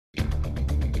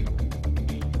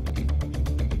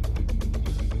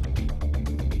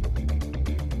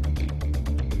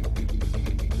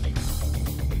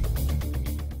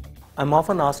I'm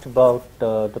often asked about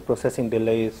the processing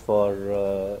delays for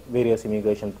various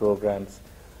immigration programs.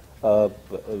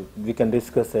 We can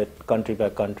discuss it country by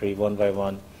country, one by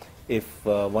one. If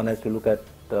one has to look at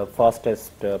the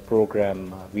fastest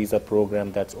visa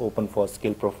program that's open for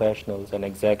skilled professionals and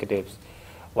executives,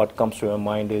 what comes to your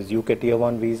mind is UK Tier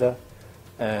 1 visa,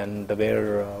 and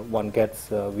where one gets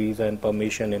visa and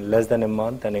permission in less than a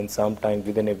month and in some time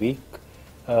within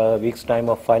a week's time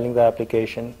of filing the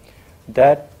application.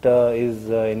 That is,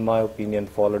 in my opinion,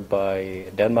 followed by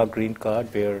Denmark Green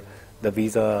Card, where the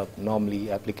visa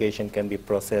normally application can be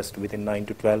processed within 9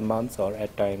 to 12 months or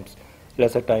at times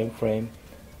lesser time frame.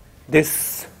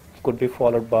 This could be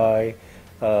followed by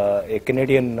a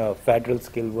Canadian federal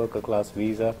skilled worker class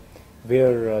visa,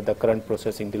 where the current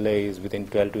processing delay is within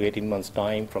 12 to 18 months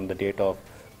time from the date of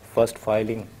first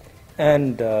filing.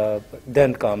 And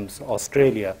then comes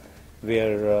Australia,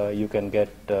 where you can get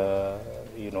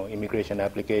immigration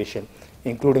application,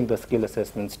 including the skill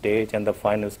assessment stage and the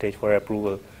final stage for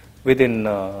approval within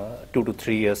 2 to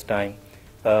 3 years time.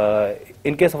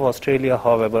 In case of Australia,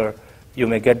 however, you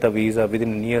may get the visa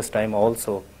within a year's time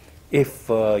also if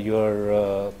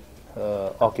your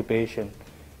occupation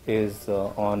is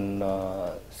on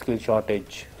skill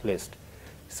shortage list.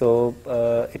 So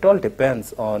it all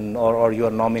depends on, or you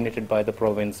are nominated by the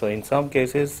province. So in some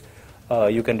cases,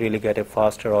 you can really get a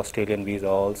faster Australian visa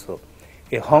also.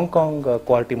 A Hong Kong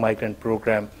quality migrant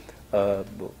program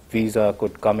visa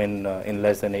could come in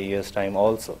less than a year's time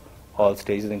also, all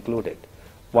stages included.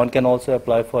 One can also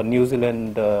apply for New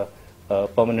Zealand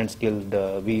permanent skilled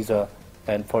visa,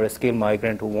 and for a skilled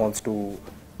migrant who wants to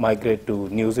migrate to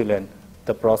New Zealand,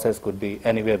 the process could be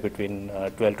anywhere between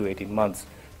 12 to 18 months,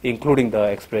 including the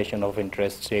expression of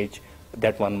interest stage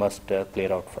that one must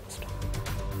clear out first.